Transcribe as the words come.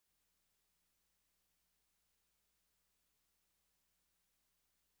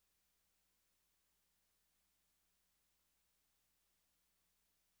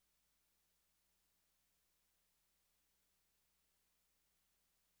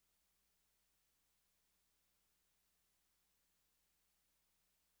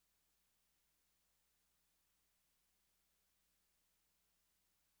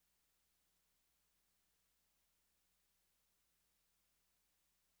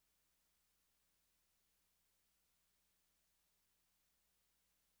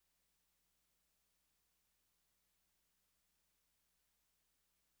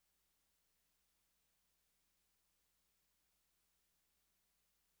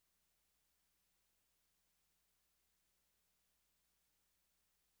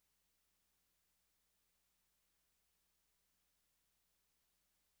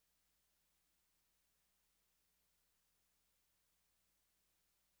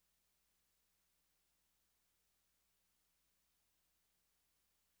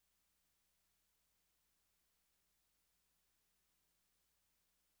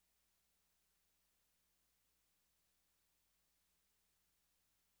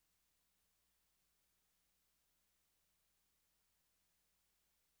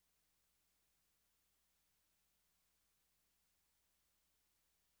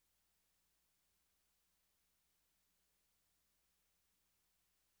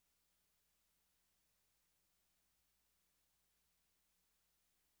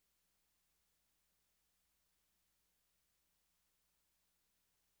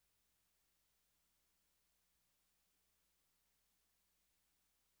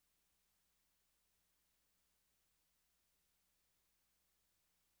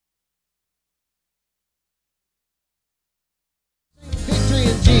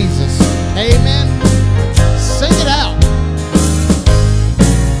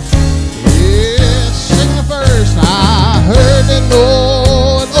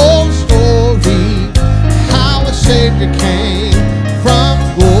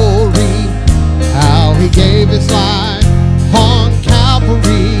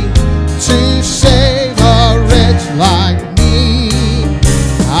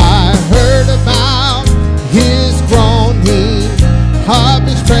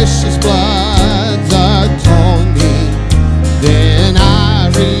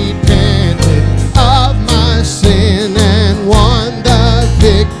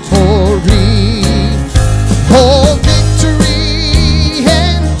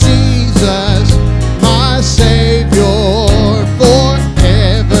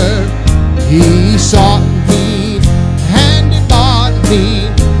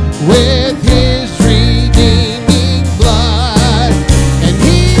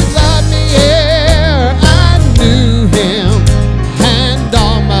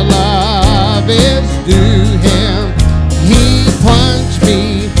is due him. He plunged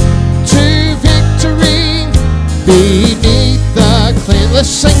me to victory beneath the clean. Let's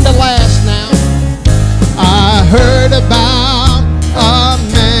sing the last now. I heard about a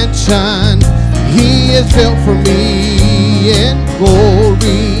mansion he has built for me in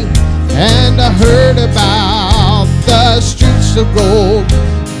glory, and I heard about the streets of gold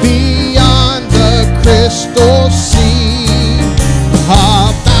beyond the crystal sea,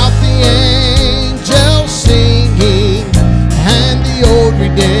 about the angels singing and the old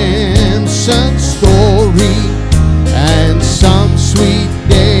redemption story, and some sweet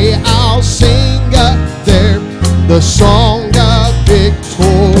day I'll sing up there the song of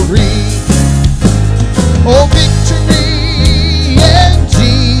victory. Oh, victory in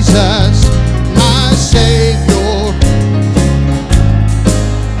Jesus, my Savior.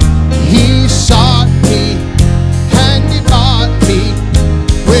 He sought me and he bought me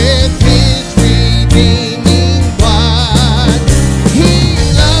with his redeeming blood. He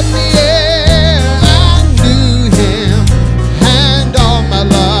loved me ere I knew him, and all my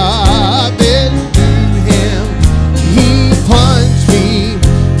love is due him. He plunged me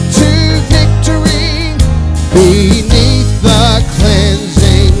to victory beneath the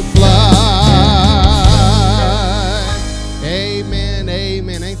cleansing blood. Amen,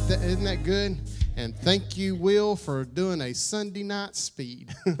 amen. Isn't that good? And thank you, Will, for doing a Sunday night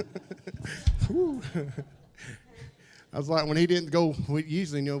speed. I was like, when he didn't go, we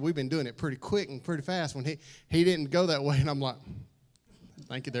usually, we've been doing it pretty quick and pretty fast. When he didn't go that way, and I'm like,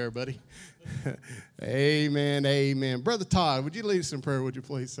 thank you there, buddy. Amen, amen. Brother Todd, would you lead us in prayer, would you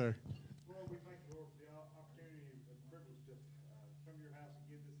please, sir? Well, we thank you, Lord, for the opportunity and the privilege to come to your house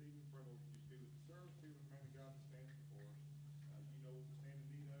again this evening. Pray, Lord, you do the service to the man of God that stands before us. You know what we stand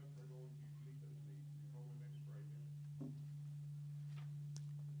in need of. Pray, Lord, you meet those needs. In your holy name, pray.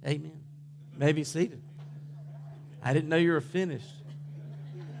 Amen. May be seated. I didn't know you were finished.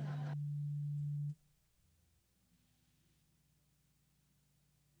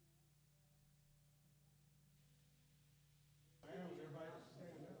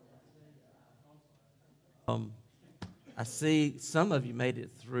 I see some of you made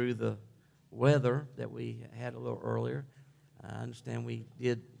it through the weather that we had a little earlier. I understand we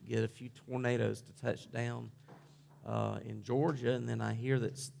did get a few tornadoes to touch down in Georgia, and then I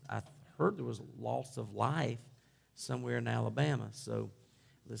heard there was loss of life somewhere in Alabama. So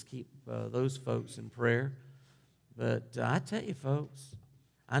let's keep those folks in prayer. But I tell you, folks,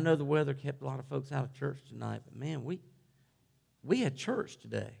 I know the weather kept a lot of folks out of church tonight, but man, we had church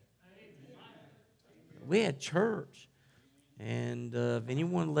today. We had church. And if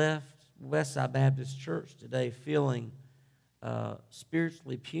anyone left Westside Baptist Church today feeling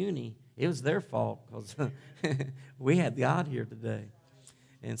spiritually puny, it was their fault, because we had God here today.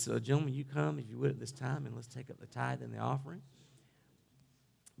 And so, gentlemen, you come, if you would, at this time, and let's take up the tithe and the offering.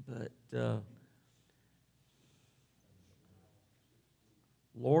 But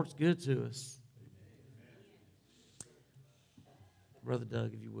Lord's good to us. Brother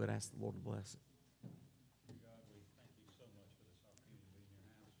Doug, if you would, ask the Lord to bless it.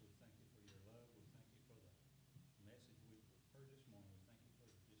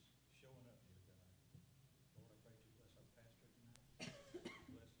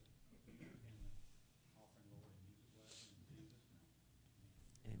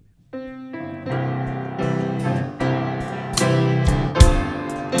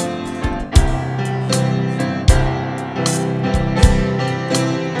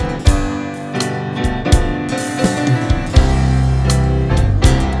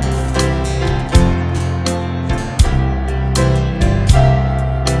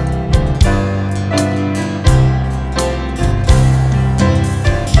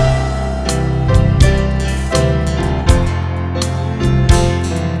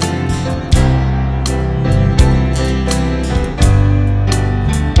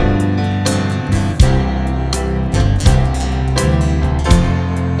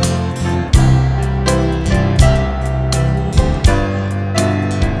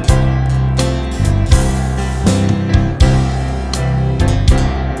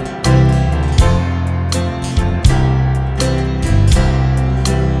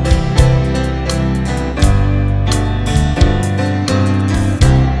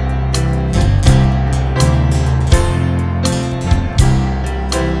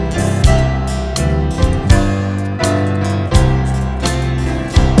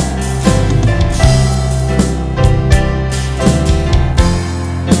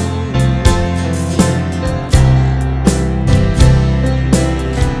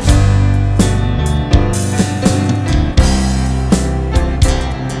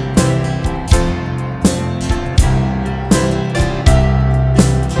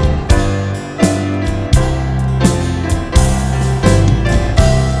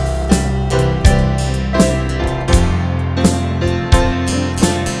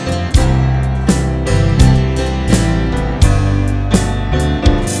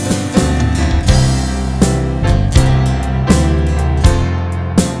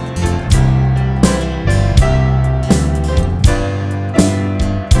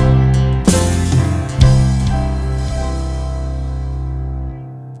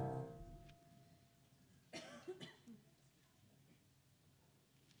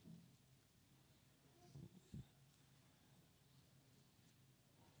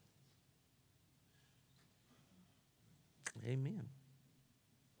 Amen.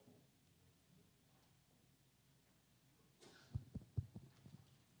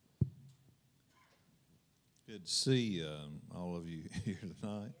 Good to see all of you here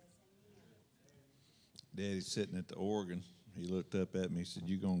tonight. Daddy's sitting at the organ. He looked up at me and said,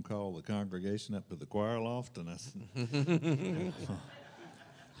 "You going to call the congregation up to the choir loft?" And I said,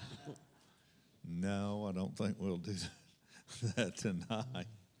 "No, I don't think we'll do that tonight."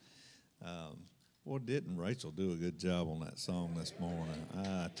 Well, didn't Rachel do a good job on that song this morning?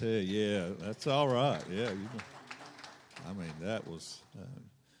 I tell you, yeah, that's all right. Yeah, I mean, that was,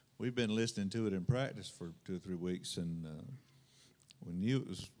 we've been listening to it in practice for 2 or 3 weeks, and we knew it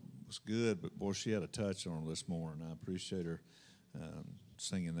was good, but boy, she had a touch on her this morning. I appreciate her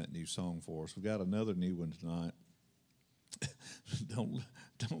singing that new song for us. We've got another new one tonight.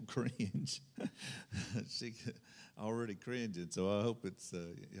 Don't cringe. She already cringing, so I hope it's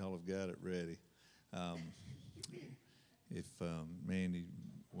y'all have got it ready. If Mandy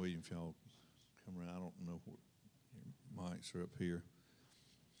Williams, y'all come around, I don't know what your mics are up here.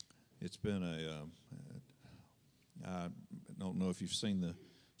 It's been I don't know if you've seen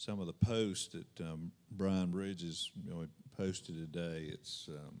some of the posts that Brian Bridges posted today. It's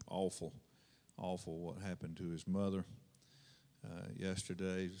awful what happened to his mother.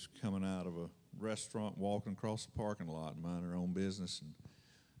 Yesterday, he was coming out of a restaurant, walking across the parking lot, minding her own business, and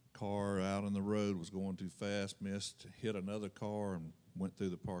car out on the road was going too fast, hit another car, and went through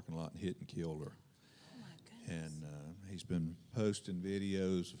the parking lot and hit and killed her. Oh my goodness. And he's been posting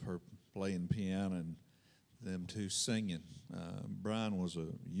videos of her playing piano and them two singing. Brian was a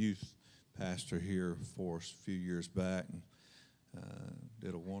youth pastor here for us a few years back, and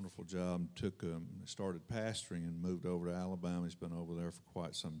did a wonderful job. Started pastoring and moved over to Alabama. He's been over there for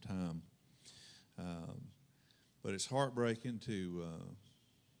quite some time. But it's heartbreaking to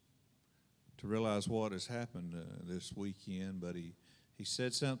realize what has happened this weekend. But he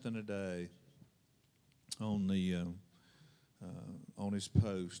said something today on his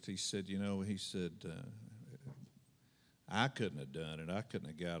post. He said, I couldn't have done it. I couldn't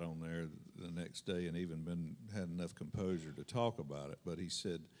have got on there the next day and even had enough composure to talk about it. But he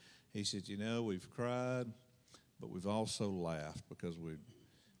said, we've cried, but we've also laughed because we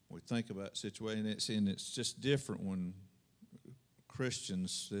think about situations, and it's just different when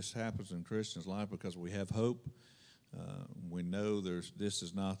this happens in Christians' life because we have hope. We know this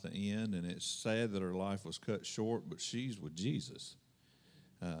is not the end, and it's sad that her life was cut short, but she's with Jesus,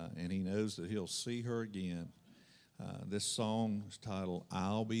 and he knows that he'll see her again. This song is titled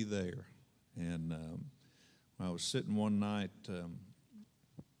 "I'll Be There," and I was sitting one night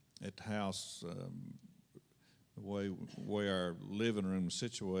at the house. The way our living room is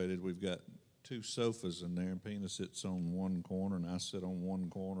situated, we've got 2 sofas in there, and Pina sits on one corner, and I sit on one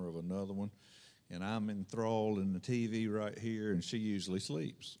corner of another one, and I'm enthralled in the TV right here, and she usually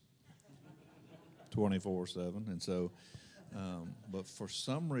sleeps 24/7, and so. But for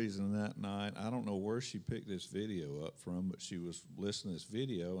some reason that night, I don't know where she picked this video up from, but she was listening to this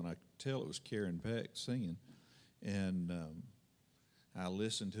video, and I could tell it was Karen Peck singing. And I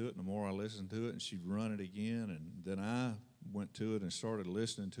listened to it, and the more I listened to it, and she'd run it again, and then I went to it and started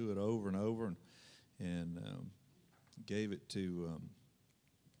listening to it over and over, and gave it to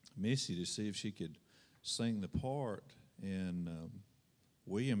Missy to see if she could sing the part. And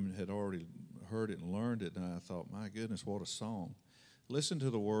William had already heard it and learned it, and I thought, my goodness, what a song. Listen to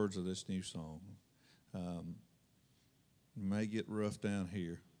the words of this new song. May get rough down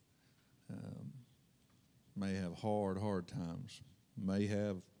here. May have hard times. May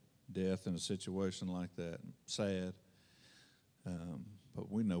have death in a situation like that. Sad. But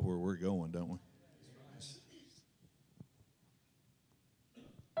we know where we're going, don't we?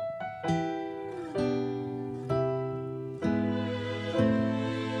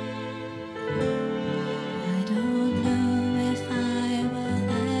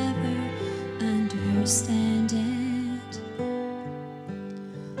 Understand it.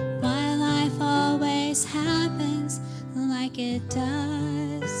 Why life always happens like it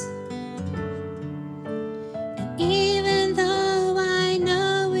does. And even though I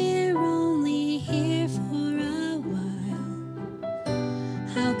know we're only here for a while,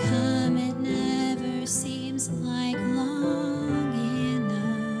 how come it never seems like long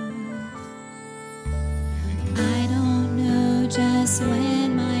enough? I don't know just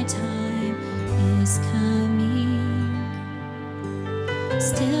when my time is coming.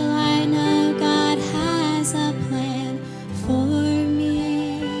 Still I know God has a plan for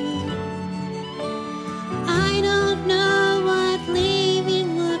me. I don't know what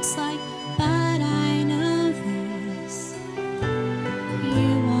leaving looks like, but I know this: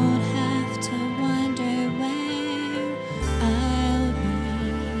 you won't have to wonder where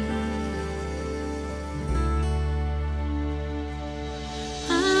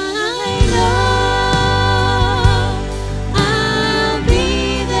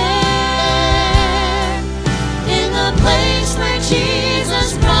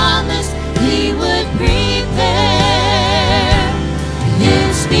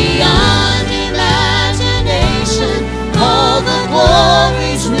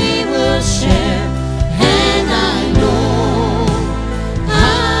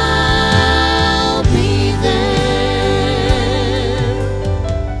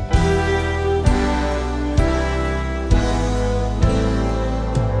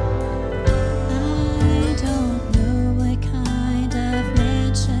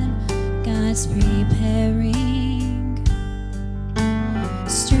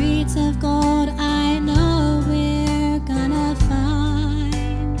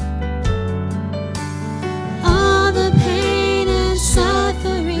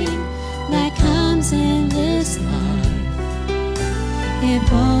It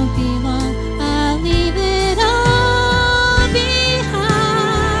won't be long, I'll leave it all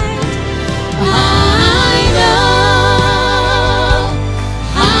behind. I know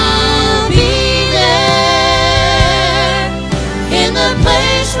I'll be there in the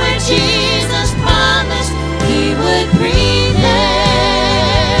place where Jesus promised He would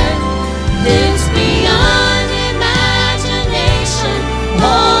prepare. It's beyond imagination,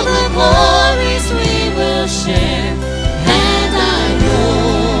 all the glories we will share. And I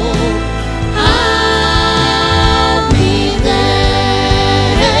know I'll be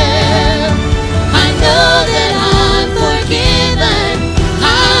there. I know that I'm forgiven. I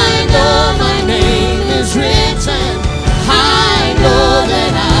know my name is written. I know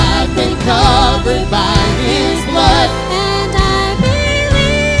that I've been covered by His blood. And I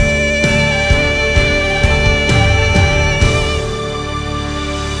believe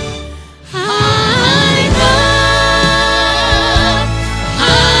I know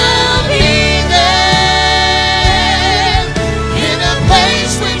I'll be there in a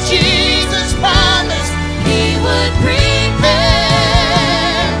place where Jesus promised He would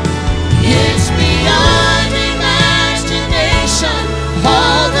prepare. It's beyond imagination,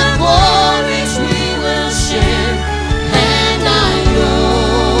 all the glories we will share. And I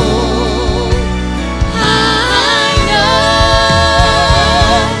know,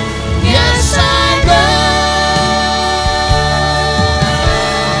 yes I know,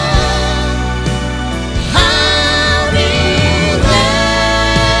 I'll be there.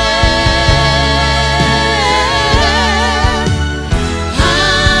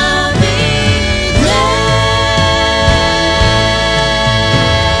 I'll be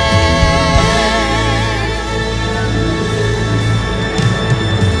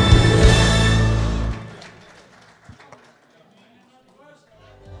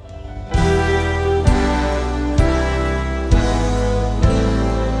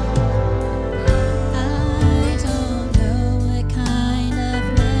I don't know what kind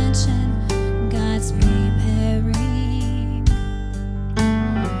of mansion God's preparing.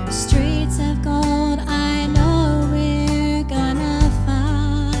 Streets of gold, I know we're gonna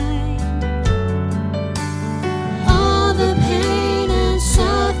find. All the pain and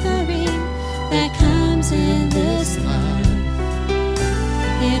suffering that comes in this life,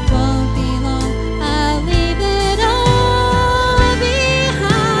 it won't be long, I'll leave it all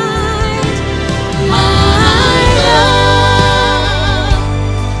behind. I know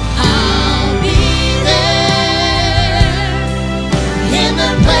I'll be there in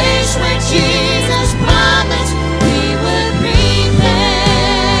the place where Jesus promised He would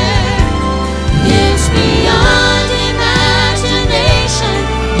prepare. It's beyond imagination,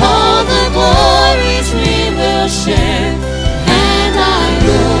 all the glories we will share. And I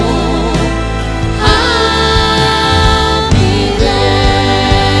know I'll be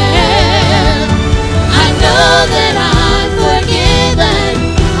there. I know that I'm forgiven.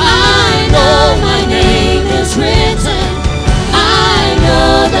 I know my name is written. I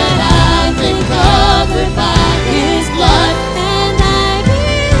know that I've been covered by His blood. And I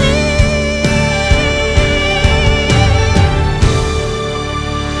believe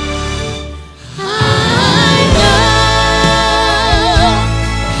I know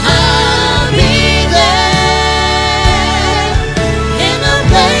I'll be there in the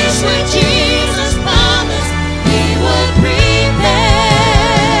place where Jesus promised He would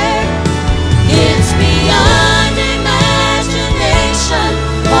prepare. It's beyond imagination,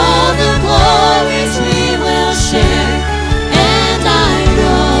 all the glories we will share. And I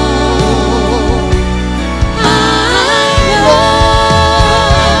know,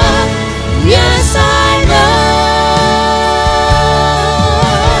 yes I know,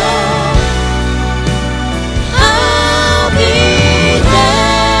 I'll be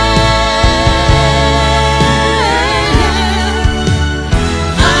there.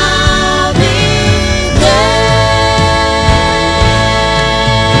 I'll be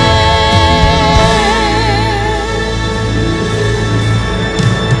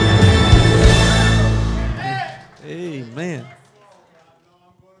Amen.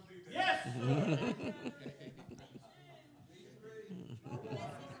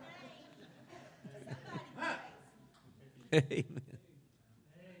 Amen.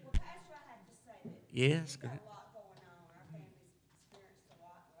 Pastor, I have to say that Yes, go we've ahead. got a lot going on. Our family's experienced a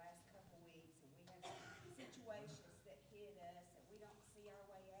lot the last couple of weeks, and we have situations that hit us that we don't see our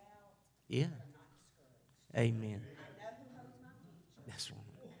way out. Yeah. But I'm not discouraged. Amen. I know who holds my future, That's right.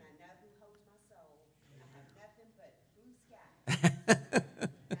 and I know who holds my soul. I have nothing but blue sky.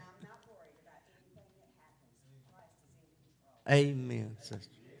 And I'm not worried about anything that happens. Christ is in control. Amen,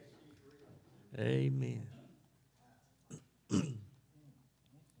 sister. Amen.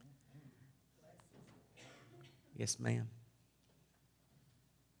 Yes, ma'am.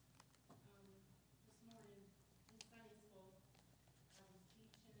 This morning in Sunday school, I was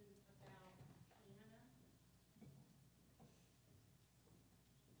teaching about Hannah.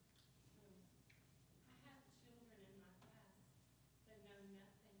 I have children in my class that know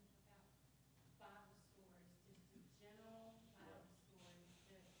nothing about Bible stories, just the general Bible stories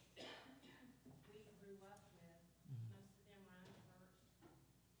that we grew up with. Most of them are unchurched.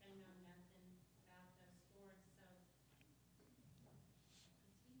 They know nothing about those stories. So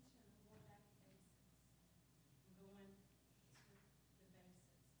I'm teaching them more back to basics. I'm going to the basics.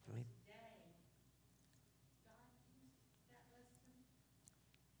 But Right. today, God used that lesson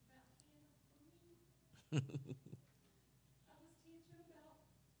about Hannah for me. I was teaching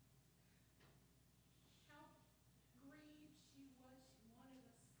about how grieved she was. She wanted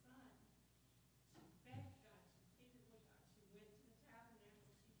a son. She begged God. She pleaded with God. She went to the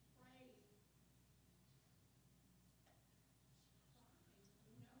tabernacle. She prayed. She cried.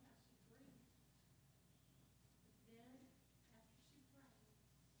 We know how she grieved. But then, after she prayed,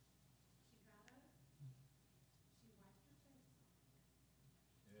 she got up. She wiped her face off.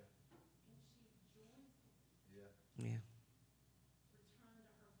 Yeah. And she joyfully Yeah. Yeah. returned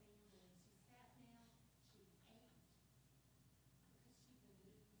to her family. She sat down, she ate, because she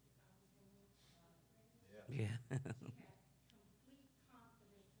believed that God was going to work for her. Yeah. Yeah. She had complete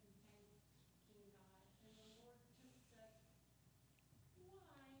confidence and faith in God. And the Lord just said,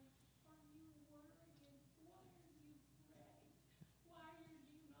 why are you worrying? Why are you fretting? Why are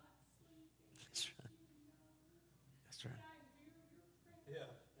you not sleeping? That's Don't right. you know That's that right. I hear your prayers?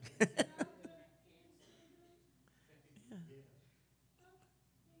 Yeah. And I'm going to answer them. Oh,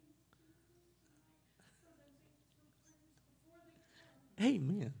 thanks, Jesus, tonight for those answered prayers before they come.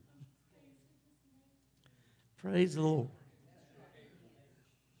 Amen. I'm praising his name. Praise the Lord.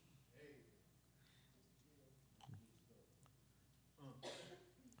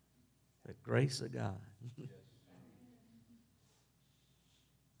 The grace of God. Yes.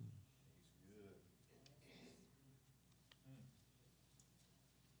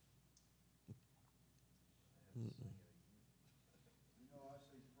 He's good. You know, I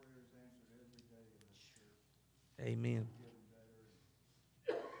see prayers answered every day in this church. Amen. Getting better,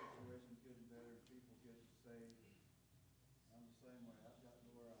 and situations getting better, people getting saved. And I'm the same way. I've gotten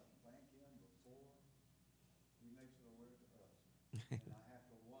to where I thank him before he makes it aware to us. And I have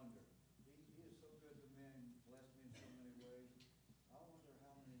to wonder. He is so good to me and blessed me in so many ways. I wonder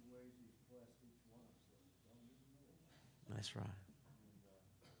how many ways he's blessed each one of us that we don't even know about. That's right.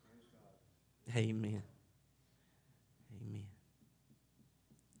 And praise God. Amen. Amen.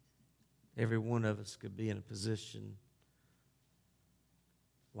 Every one of us could be in a position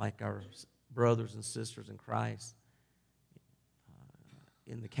like our brothers and sisters in Christ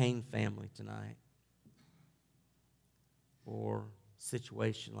in the Cain family tonight, or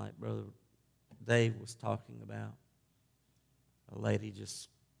situation like Brother Dave was talking about, a lady just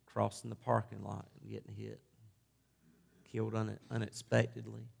crossing the parking lot and getting hit, killed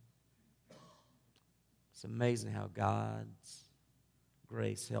unexpectedly. It's amazing how God's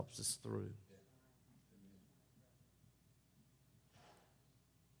grace helps us through.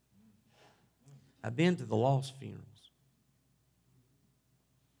 I've been to the lost funerals.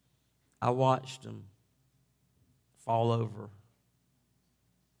 I watched them fall over,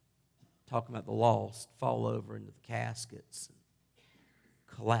 talking about the lost, fall over into the caskets, and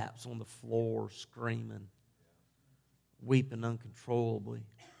collapse on the floor, screaming, weeping uncontrollably.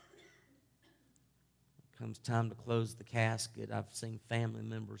 Comes time to close the casket, I've seen family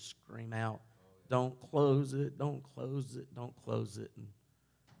members scream out, "Don't close it, don't close it, don't close it," and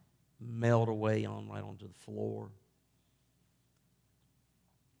melt away right onto the floor.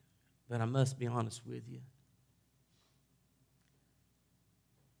 But I must be honest with you.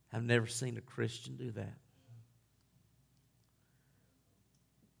 I've never seen a Christian do that.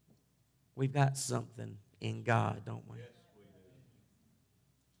 We've got something in God, don't we? Yes,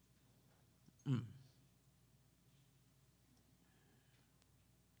 we do.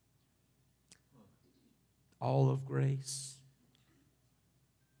 All of grace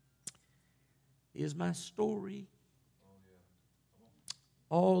is my story, Oh, yeah.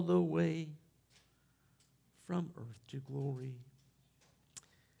 all the way from earth to glory.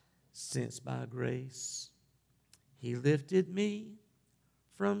 Since by grace he lifted me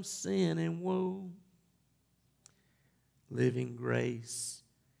from sin and woe, living grace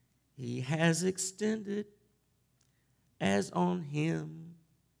he has extended, as on him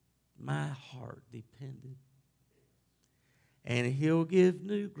my heart depended. And he'll give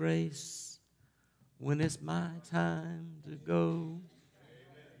new grace when it's my time to go.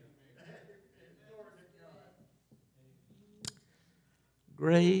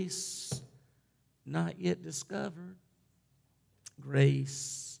 Grace not yet discovered,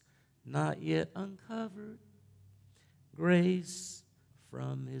 grace not yet uncovered, grace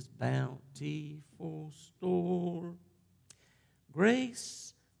from his bountiful store,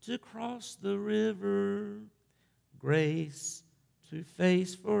 grace to cross the river, grace to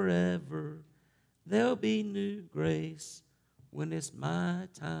face forever. There'll be new grace when it's my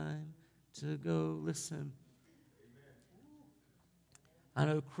time to go. Listen, I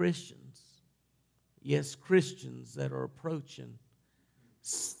know Christians, yes, Christians that are approaching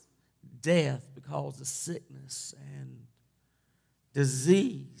death because of sickness and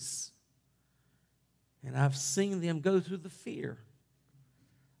disease. And I've seen them go through the fear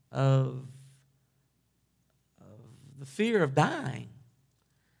of dying.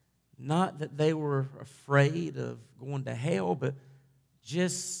 Not that they were afraid of going to hell, but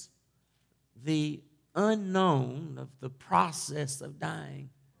just the unknown of the process of dying.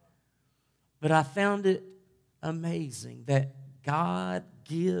 But I found it amazing that God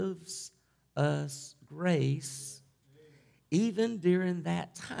gives us grace. Even during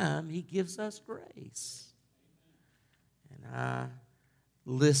that time, He gives us grace. And I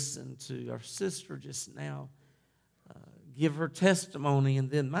listened to our sister just now give her testimony, and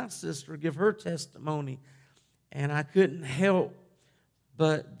then my sister give her testimony, and I couldn't help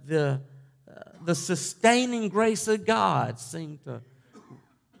but the sustaining grace of God seemed to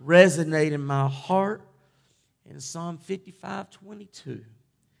resonate in my heart. In Psalm 55:22,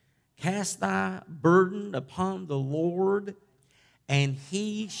 cast thy burden upon the Lord, and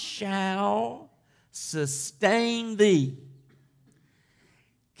He shall sustain thee.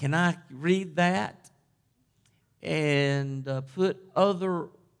 Can I read that and put other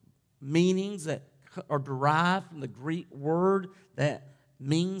meanings that are derived from the Greek word that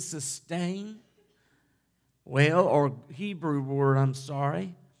means sustain? Well, or Hebrew word, I'm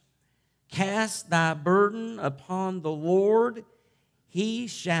sorry. Cast thy burden upon the Lord, He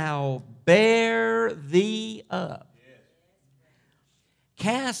shall bear thee up.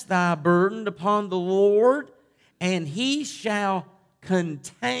 Cast thy burden upon the Lord, and He shall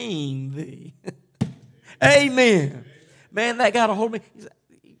contain thee. Amen. Man, that got a hold of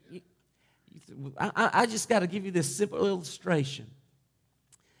me. I just got to give you this simple illustration.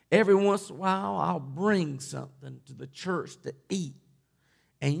 Every once in a while, I'll bring something to the church to eat.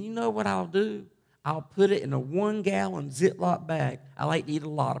 And you know what I'll do? I'll put it in a 1-gallon Ziploc bag. I like to eat a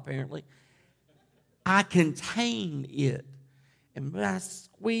lot, apparently. I contain it. And when I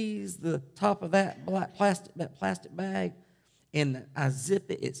squeeze the top of that plastic bag, and I zip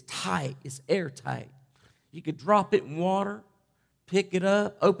it, it's tight. It's airtight. You could drop it in water, pick it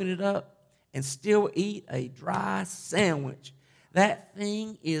up, open it up, and still eat a dry sandwich. That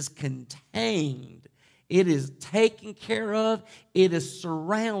thing is contained. It is taken care of. It is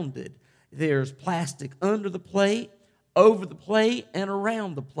surrounded. There's plastic under the plate, over the plate, and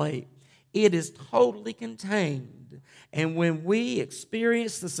around the plate. It is totally contained. And when we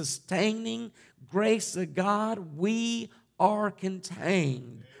experience the sustaining grace of God, we are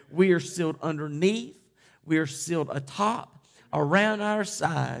contained. We are sealed underneath. We are sealed atop, around our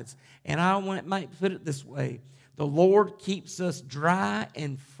sides. And I might put it this way. The Lord keeps us dry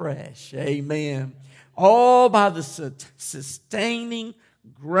and fresh. Amen. All by the sustaining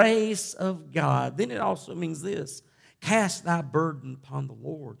grace of God. Then it also means this. Cast thy burden upon the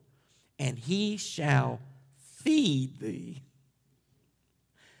Lord, and He shall feed thee.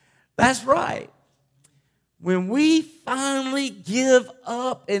 That's right. When we finally give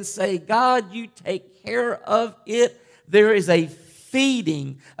up and say, God, you take care of it, there is a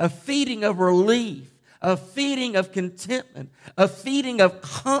feeding of relief, a feeding of contentment, a feeding of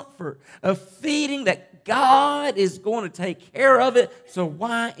comfort, a feeding that God is going to take care of it. So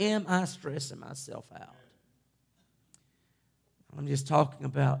why am I stressing myself out? I'm just talking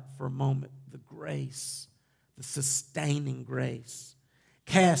about for a moment the grace, the sustaining grace.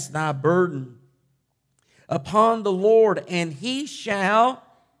 Cast thy burden upon the Lord, and He shall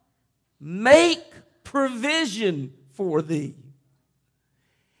make provision for thee.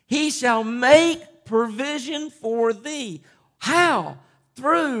 He shall make provision for thee. How?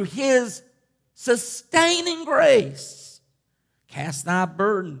 Through His sustaining grace. Cast thy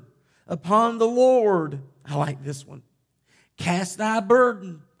burden upon the Lord. I like this one. Cast thy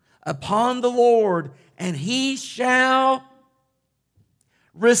burden upon the Lord, and He shall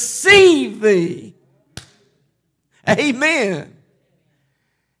receive thee. Amen.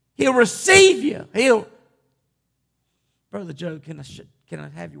 He'll receive you. Brother Joe, can I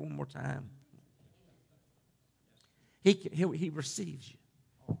have you one more time? He receives you.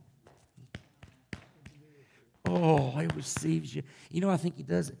 Oh, he receives you. You know, I think he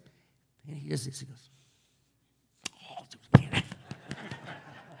does it. And he does this. He goes,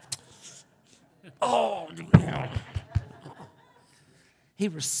 oh, yeah. He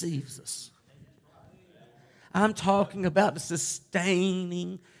receives us. I'm talking about the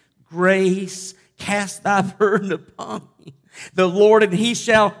sustaining grace. Cast thy burden upon me, the Lord, and he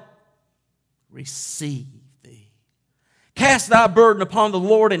shall receive thee. Cast thy burden upon the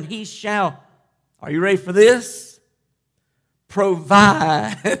Lord, and he shall, are you ready for this?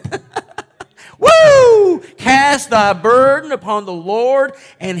 Provide. Woo! Cast thy burden upon the Lord,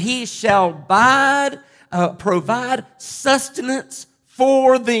 and he shall provide sustenance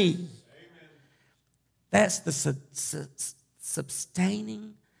for thee. Amen. That's the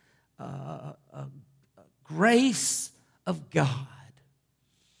sustaining grace of God.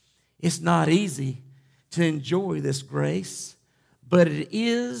 It's not easy to enjoy this grace, but it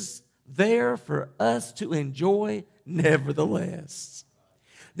is there for us to enjoy nevertheless.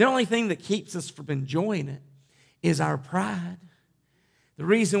 The only thing that keeps us from enjoying it is our pride. The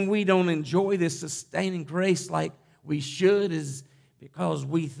reason we don't enjoy this sustaining grace like we should is because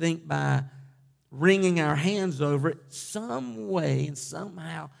we think by wringing our hands over it some way and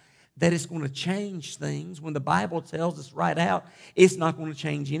somehow that it's going to change things, when the Bible tells us right out it's not going to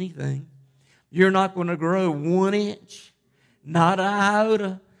change anything. You're not going to grow 1 inch, not an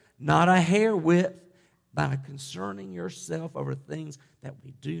iota, not a hair width, by concerning yourself over things that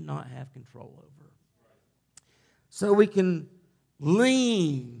we do not have control over. So we can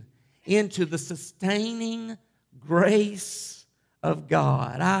lean into the sustaining grace of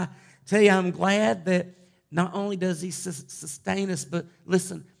God. I tell you, I'm glad that not only does he sustain us, but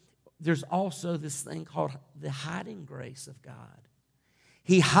listen, there's also this thing called the hiding grace of God.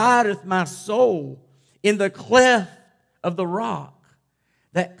 He hideth my soul in the cleft of the rock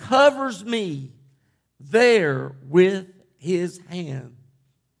that covers me there with his hand,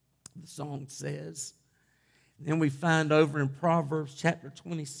 the song says. And then we find over in Proverbs chapter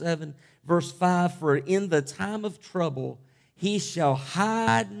 27, verse 5, for in the time of trouble he shall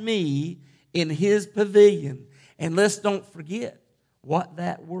hide me in his pavilion. And let's don't forget what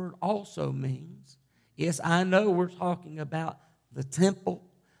that word also means. Yes, I know we're talking about the temple,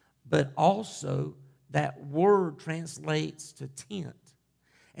 but also that word translates to tent.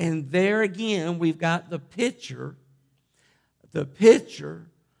 And there again, we've got the picture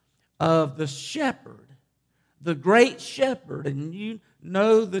of the shepherd, the great shepherd. And you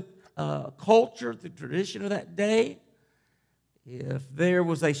know the culture, the tradition of that day. If there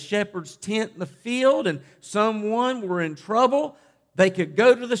was a shepherd's tent in the field and someone were in trouble, they could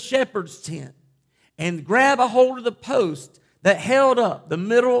go to the shepherd's tent and grab a hold of the post that held up the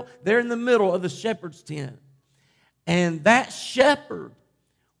middle, there in the middle of the shepherd's tent. And that shepherd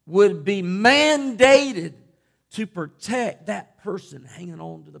would be mandated to protect that person hanging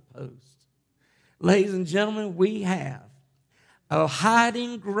on to the post. Ladies and gentlemen, we have a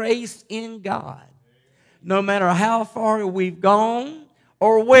hiding grace in God. No matter how far we've gone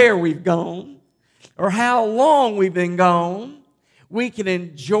or where we've gone or how long we've been gone, we can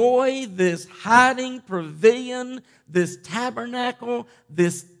enjoy this hiding pavilion, this tabernacle,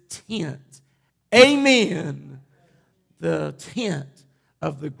 this tent. Amen. The tent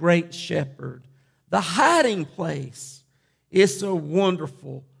of the great shepherd. The hiding place is a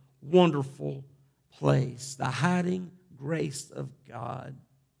wonderful, wonderful place. The hiding grace of God.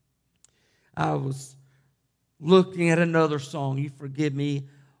 I was looking at another song. You forgive me.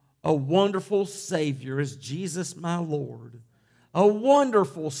 A wonderful Savior is Jesus my Lord. A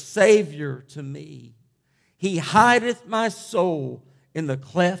wonderful Savior to me. He hideth my soul in the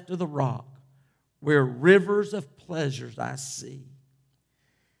cleft of the rock, where rivers of pleasures I see.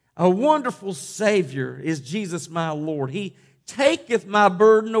 A wonderful Savior is Jesus my Lord. He taketh my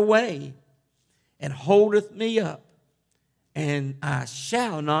burden away and holdeth me up, and I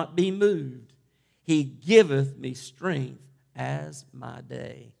shall not be moved. He giveth me strength as my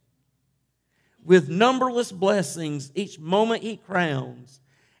day. With numberless blessings each moment he crowns,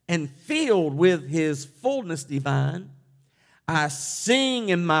 and filled with his fullness divine, I sing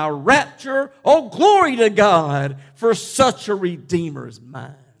in my rapture, oh glory to God, for such a Redeemer is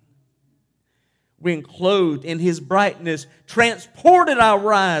mine. When clothed in his brightness, transported I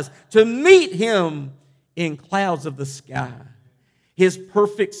rise to meet him in clouds of the sky. His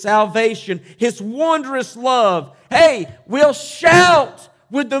perfect salvation, his wondrous love, hey, we'll shout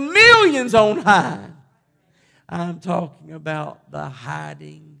with the millions on high. I'm talking about the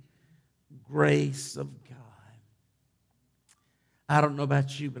hiding grace of God. I don't know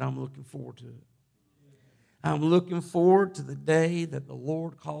about you, but I'm looking forward to it. I'm looking forward to the day that the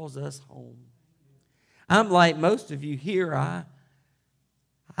Lord calls us home. I'm like most of you here.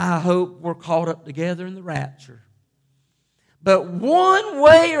 I hope we're caught up together in the rapture. But one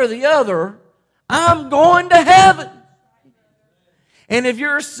way or the other, I'm going to heaven. And if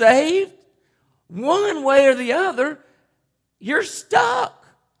you're saved, one way or the other, you're stuck.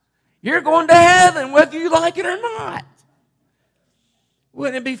 You're going to heaven whether you like it or not.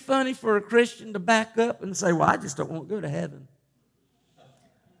 Wouldn't it be funny for a Christian to back up and say, well, I just don't want to go to heaven?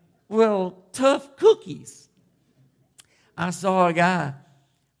 Well, tough cookies. I saw a guy,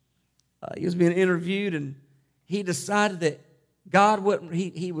 he was being interviewed, and he decided that God wouldn't, he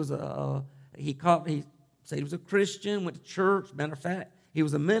said he was a Christian, went to church. Matter of fact, he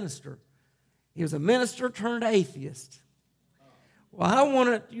was a minister. He was a minister turned atheist. Well, I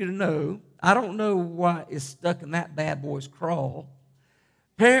wanted you to know, I don't know what is stuck in that bad boy's craw.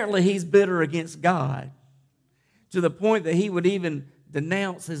 Apparently, he's bitter against God to the point that he would even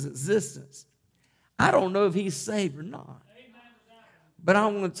denounce his existence. I don't know if he's saved or not. But I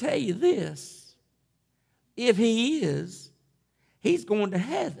want to tell you this. If he is, he's going to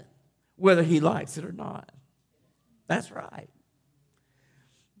heaven, whether he likes it or not. That's right.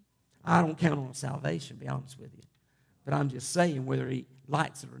 I don't count on salvation, to be honest with you. But I'm just saying, whether he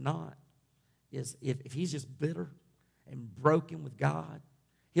likes it or not, is if he's just bitter and broken with God,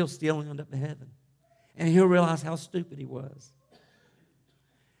 he'll still end up in heaven. And he'll realize how stupid he was.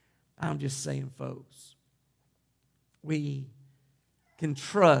 I'm just saying, folks, we can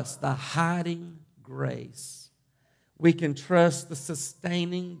trust the hiding grace. We can trust the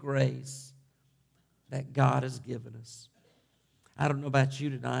sustaining grace that God has given us. I don't know about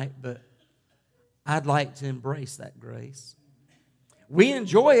you tonight, but I'd like to embrace that grace. We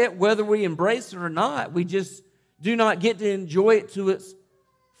enjoy it whether we embrace it or not. We just do not get to enjoy it to its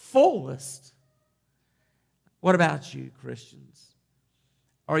fullest. What about you, Christians?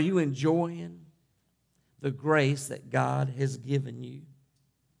 Are you enjoying the grace that God has given you?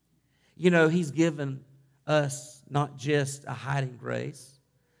 You know, He's given us not just a hiding grace,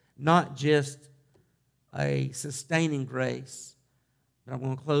 not just a sustaining grace, but I'm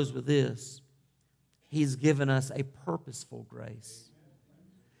going to close with this. He's given us a purposeful grace.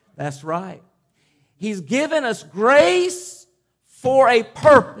 That's right. He's given us grace for a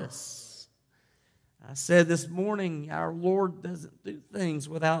purpose. I said this morning, our Lord doesn't do things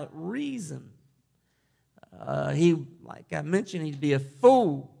without reason. Like I mentioned, He'd be a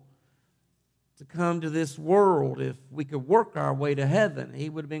fool to come to this world if we could work our way to heaven. He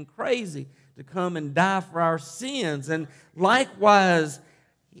would have been crazy to come and die for our sins. And likewise,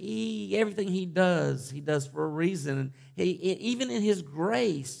 everything He does for a reason. And even in His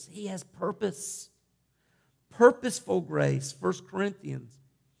grace, He has purpose. Purposeful grace. 1 Corinthians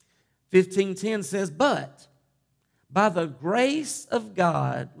 15:10 says, but by the grace of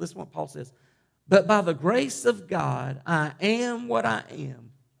God, listen to what Paul says, but by the grace of God, I am what I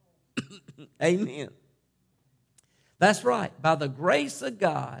am. Amen. That's right. By the grace of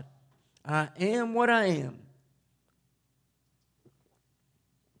God, I am what I am.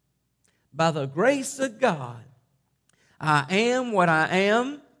 By the grace of God, I am what I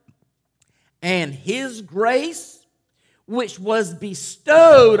am, and His grace, which was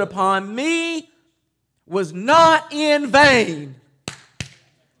bestowed upon me, was not in vain.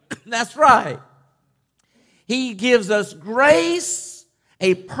 That's right. He gives us grace,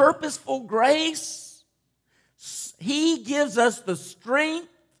 a purposeful grace. He gives us the strength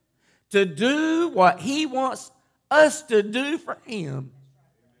to do what He wants us to do for Him.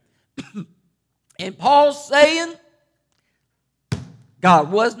 And Paul's saying,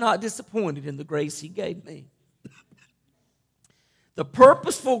 God was not disappointed in the grace He gave me. The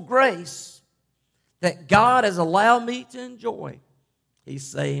purposeful grace that God has allowed me to enjoy, He's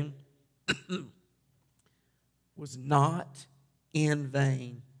saying, was not in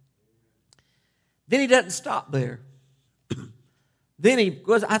vain. Then He doesn't stop there. Then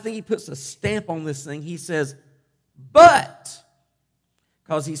I think He puts a stamp on this thing. He says, but,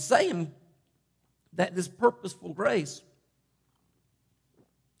 because He's saying that this purposeful grace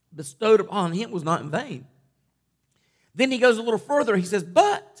bestowed upon Him was not in vain. Then He goes a little further. He says,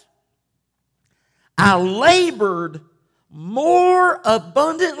 but I labored more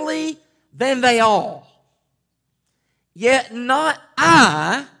abundantly than they all. Yet not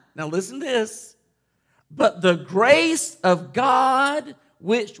I, now listen to this, but the grace of God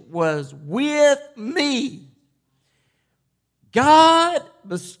which was with me. God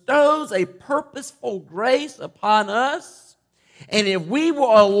bestows a purposeful grace upon us, and if we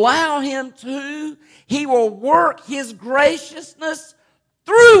will allow Him to, He will work His graciousness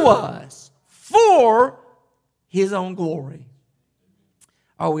through us for His own glory.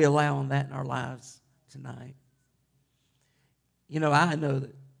 Are we allowing that in our lives tonight. You know, I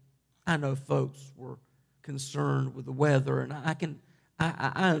know folks were concerned with the weather, and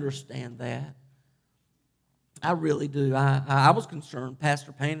I understand that. I really do. I was concerned.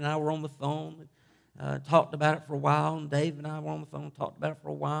 Pastor Payne and I were on the phone, talked about it for a while, and Dave and I were on the phone, talked about it for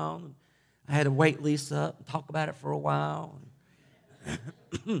a while, and I had to wake Lisa up and talk about it for a while.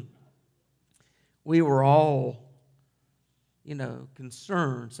 We were all, you know,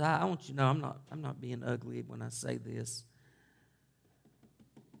 concerned. So I want you to know I'm not being ugly when I say this.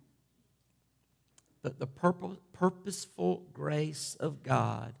 But the purposeful grace of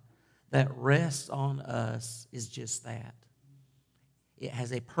God that rests on us is just that. It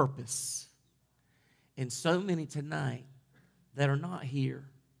has a purpose. And so many tonight that are not here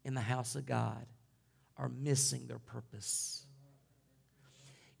in the house of God are missing their purpose.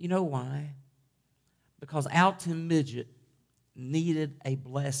 You know why? Because Alton Midget needed a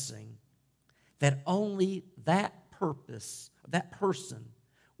blessing that only that person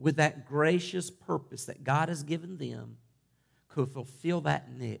with that gracious purpose that God has given them could fulfill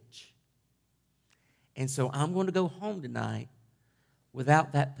that niche. And so I'm going to go home tonight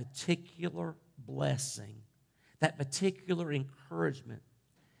without that particular blessing, that particular encouragement.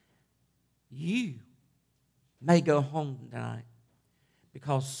 You may go home tonight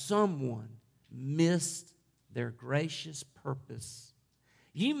because someone missed their gracious purpose.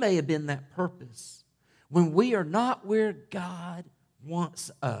 You may have been that purpose when we are not where God wants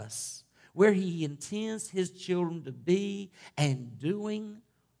us, where He intends His children to be and doing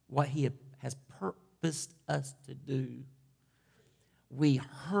what He has purposed us to do. We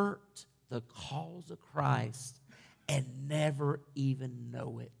hurt the cause of Christ and never even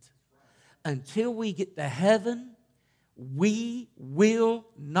know it. Until we get to heaven, we will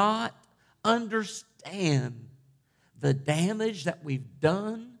not understand the damage that we've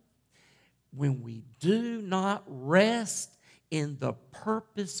done when we do not rest in the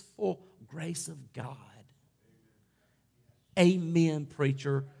purposeful grace of God. Amen,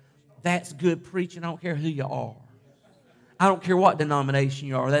 preacher. That's good preaching. I don't care who you are. I don't care what denomination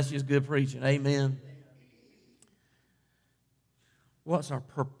you are. That's just good preaching. Amen. What's our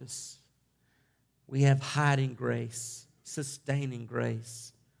purpose? We have hiding grace, sustaining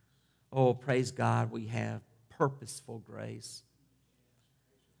grace. Oh, praise God, we have purposeful grace.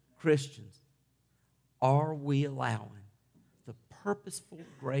 Christians, are we allowing the purposeful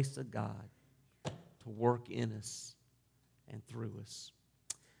grace of God to work in us and through us?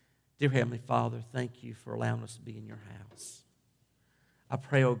 Dear Heavenly Father, thank you for allowing us to be in your house. I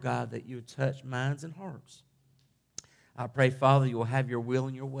pray, oh God, that you would touch minds and hearts. I pray, Father, you will have your will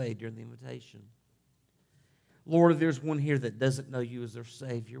and your way during the invitation. Lord, if there's one here that doesn't know you as their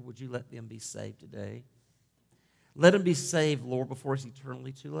Savior, would you let them be saved today? Let them be saved, Lord, before it's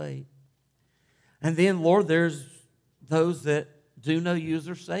eternally too late. And then, Lord, there's those that do know you as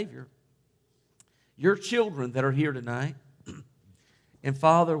their Savior. Your children that are here tonight. And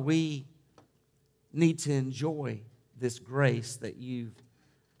Father, we need to enjoy this grace that you've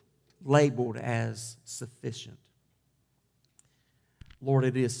labeled as sufficient. Lord,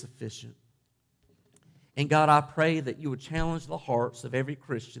 it is sufficient. And God, I pray that you would challenge the hearts of every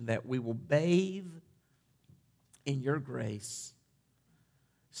Christian that we will bathe in your grace.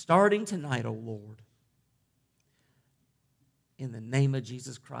 Starting tonight, O Lord. In the name of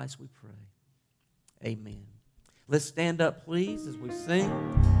Jesus Christ we pray. Amen. Let's stand up, please, as we sing.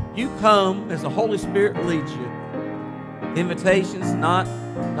 You come as the Holy Spirit leads you. The invitation's not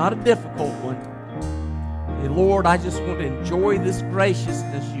a difficult one. Hey, Lord, I just want to enjoy this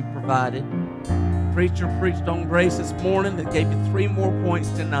graciousness you provided. Preacher preached on grace this morning that gave you 3 more points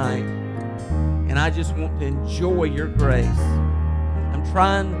tonight. And I just want to enjoy your grace. I'm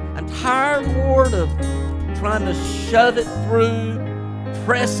tired, Lord, of trying to shove it through,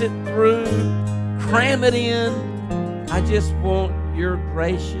 press it through, cram it in. I just want your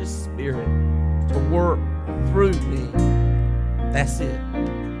gracious Spirit to work through me. That's it.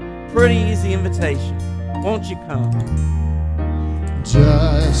 Pretty easy invitation. Won't you come?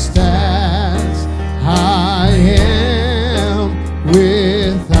 Just as I am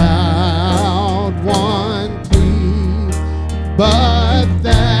without one plea, but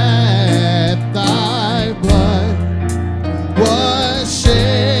that thy blood was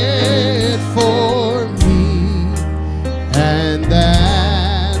shed for me, and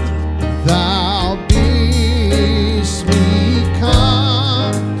that thou bidst me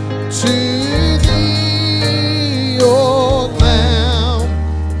come to thee, O Lamb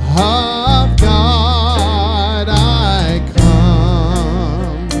of God.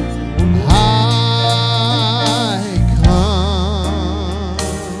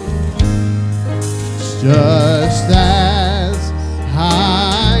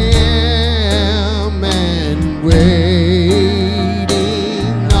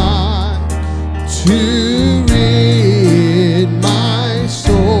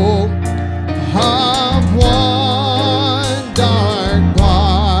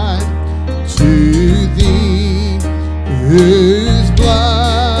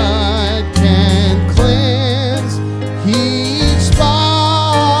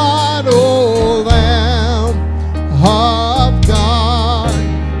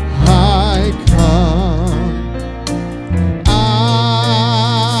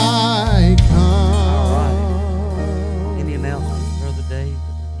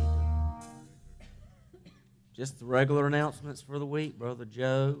 Just the regular announcements for the week, Brother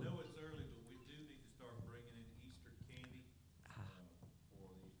Joe. No, it's